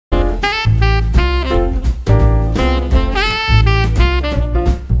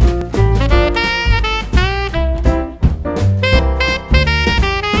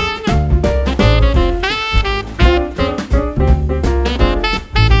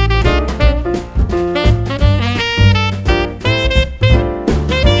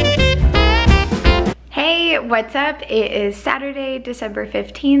what's up? It is Saturday, December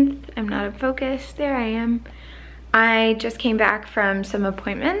 15th. I'm not in focus. There I am. I just came back from some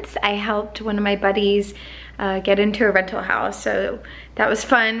appointments. I helped one of my buddies get into a rental house, so that was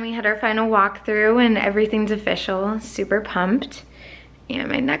fun. We had our final walkthrough and everything's official. Super pumped. And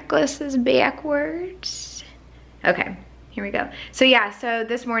my necklace is backwards. Okay. Here we go. So yeah, so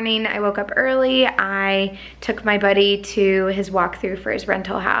this morning I woke up early. I took my buddy to his walkthrough for his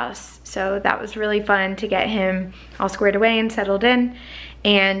rental house. So that was really fun to get him all squared away and settled in.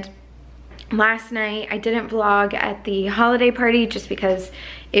 And last night I didn't vlog at the holiday party just because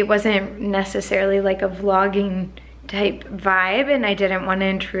it wasn't necessarily like a vlogging type vibe and I didn't want to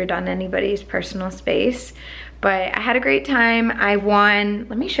intrude on anybody's personal space. But I had a great time. I won,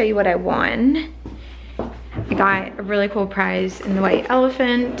 let me show you what I won. I got a really cool prize in the white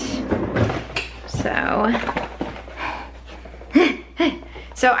elephant. So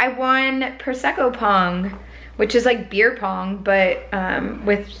I won Prosecco Pong, which is like beer pong, but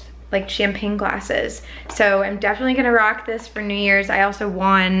with like champagne glasses. So I'm definitely gonna rock this for New Year's. I also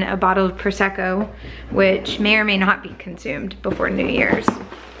won a bottle of Prosecco, which may or may not be consumed before New Year's.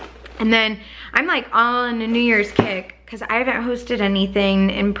 And then I'm like all in a New Year's kick because I haven't hosted anything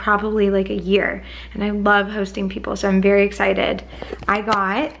in probably like a year. And I love hosting people, so I'm very excited. I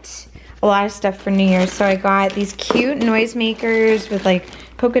got a lot of stuff for New Year's. So I got these cute noisemakers with like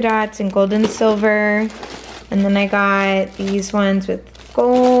polka dots and gold and silver. And then I got these ones with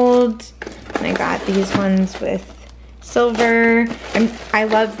gold. And I got these ones with silver. I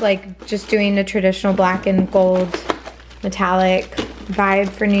love like just doing a traditional black and gold metallic vibe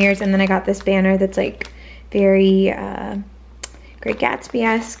for New Year's. And then I got this banner that's like very Great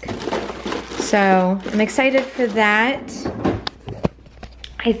Gatsby-esque. So I'm excited for that.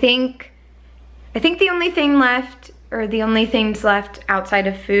 I think the only thing left, or the only things left outside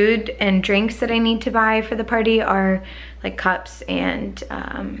of food and drinks that I need to buy for the party are like cups and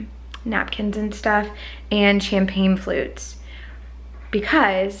napkins and stuff, and champagne flutes.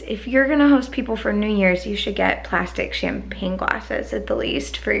 Because if you're gonna host people for New Year's, you should get plastic champagne glasses at the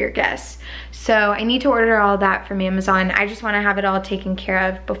least for your guests. So I need to order all that from Amazon. I just wanna have it all taken care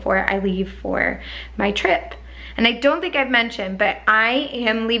of before I leave for my trip. And I don't think I've mentioned, but I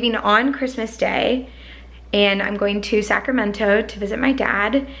am leaving on Christmas Day and I'm going to Sacramento to visit my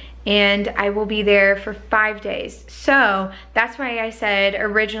dad, and I will be there for 5 days. So that's why I said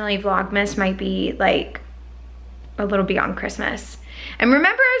originally Vlogmas might be like a little beyond Christmas. And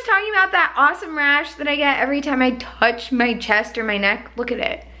remember I was talking about that awesome rash that I get every time I touch my chest or my neck? Look at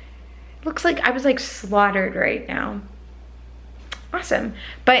it. Looks like I was like slaughtered right now. Awesome.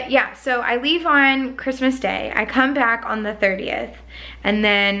 But yeah, so I leave on Christmas Day. I come back on the 30th, and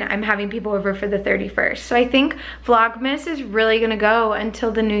then I'm having people over for the 31st. So I think Vlogmas is really gonna go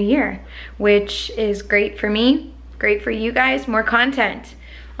until the new year, which is great for me, great for you guys, more content.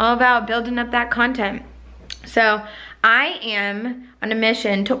 All about building up that content. So I am on a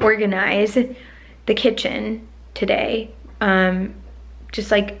mission to organize the kitchen today.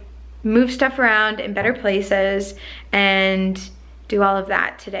 Just like move stuff around in better places and do all of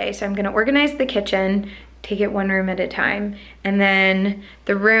that today. So I'm gonna organize the kitchen, take it one room at a time. And then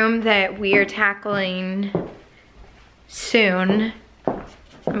the room that we are tackling soon,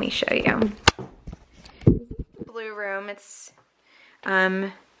 let me show you. Blue room, it's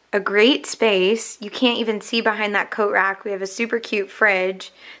a great space. You can't even see behind that coat rack. We have a super cute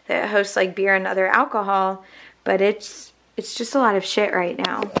fridge that hosts like beer and other alcohol, but it's just a lot of shit right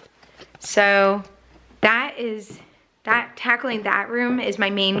now. So tackling that room is my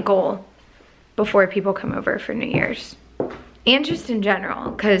main goal before people come over for New Year's. And just in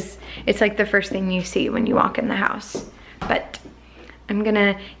general, because it's like the first thing you see when you walk in the house. But I'm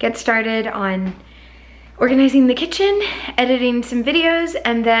gonna get started on organizing the kitchen, editing some videos,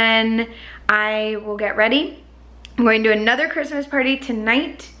 and then I will get ready. I'm going to another Christmas party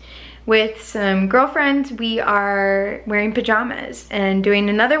tonight with some girlfriends. We are wearing pajamas and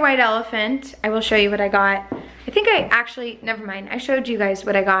doing another white elephant. I will show you what I got. I think I actually, never mind. I showed you guys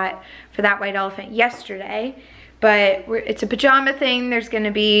what I got for that white elephant yesterday, but it's a pajama thing. There's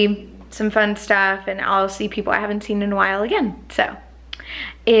gonna be some fun stuff and I'll see people I haven't seen in a while again. So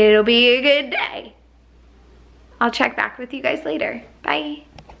it'll be a good day. I'll check back with you guys later. Bye.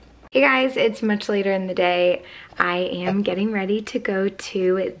 Hey guys, it's much later in the day. I am getting ready to go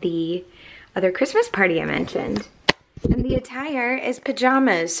to the other Christmas party I mentioned. And the attire is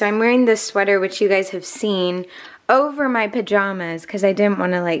pajamas. So I'm wearing this sweater, which you guys have seen, over my pajamas because I didn't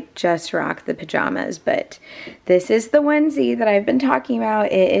want to like just rock the pajamas. But this is the onesie that I've been talking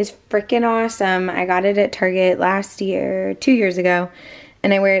about. It is freaking awesome. I got it at Target last year, 2 years ago.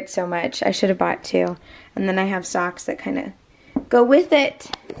 And I wear it so much. I should have bought two. and then I have socks that kind of go with it.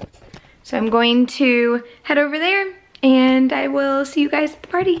 So I'm going to head over there, and I will see you guys at the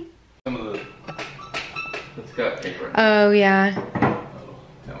party. Some of the, it's got paper. Oh yeah. Oh,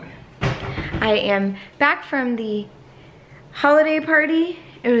 tell me. I am back from the holiday party.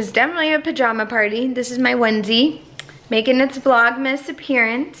 It was definitely a pajama party. This is my onesie, making its Vlogmas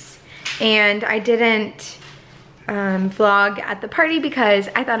appearance. And I didn't vlog at the party because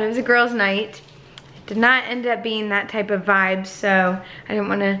I thought it was a girls' night. It did not end up being that type of vibe, so I didn't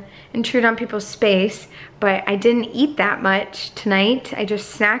want to intrude on people's space. But I didn't eat that much tonight. I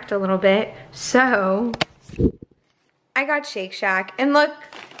just snacked a little bit. So I got Shake Shack, and look,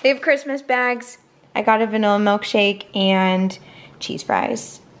 they have Christmas bags. I got a vanilla milkshake and cheese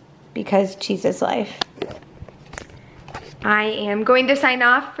fries because cheese is life. I am going to sign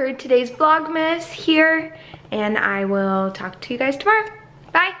off for today's Vlogmas here, and I will talk to you guys tomorrow.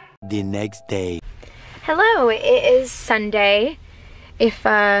 Bye. The next day. Hello, it is Sunday. If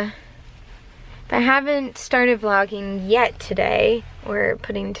I haven't started vlogging yet today, or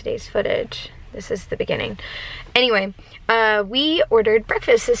putting today's footage, this is the beginning. Anyway, we ordered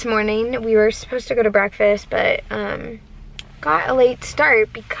breakfast this morning. We were supposed to go to breakfast, but got a late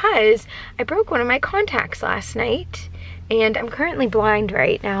start because I broke one of my contacts last night. And I'm currently blind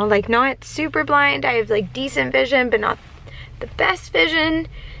right now, like not super blind. I have like decent vision, but not the best vision.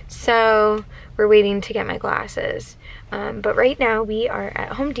 So we're waiting to get my glasses. But right now we are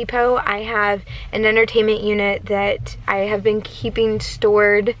at Home Depot. I have an entertainment unit that I have been keeping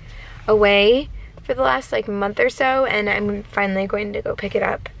stored away for the last like month or so. And I'm finally going to go pick it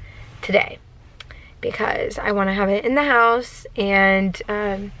up today because I want to have it in the house and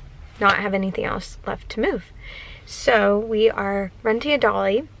not have anything else left to move. So we are renting a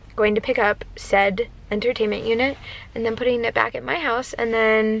dolly, going to pick up said entertainment unit, and then putting it back at my house. And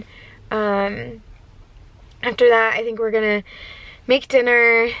then after that, I think we're gonna make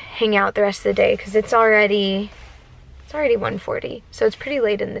dinner, hang out the rest of the day because it's already 1:40, so it's pretty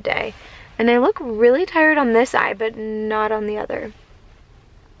late in the day. And I look really tired on this eye, but not on the other.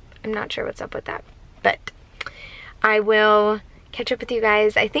 I'm not sure what's up with that, but I will catch up with you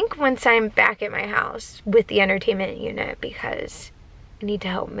guys, I think, once I'm back at my house with the entertainment unit because I need to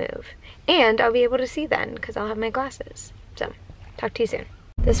help move. And I'll be able to see then because I'll have my glasses. So, talk to you soon.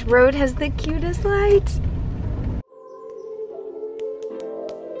 This road has the cutest lights.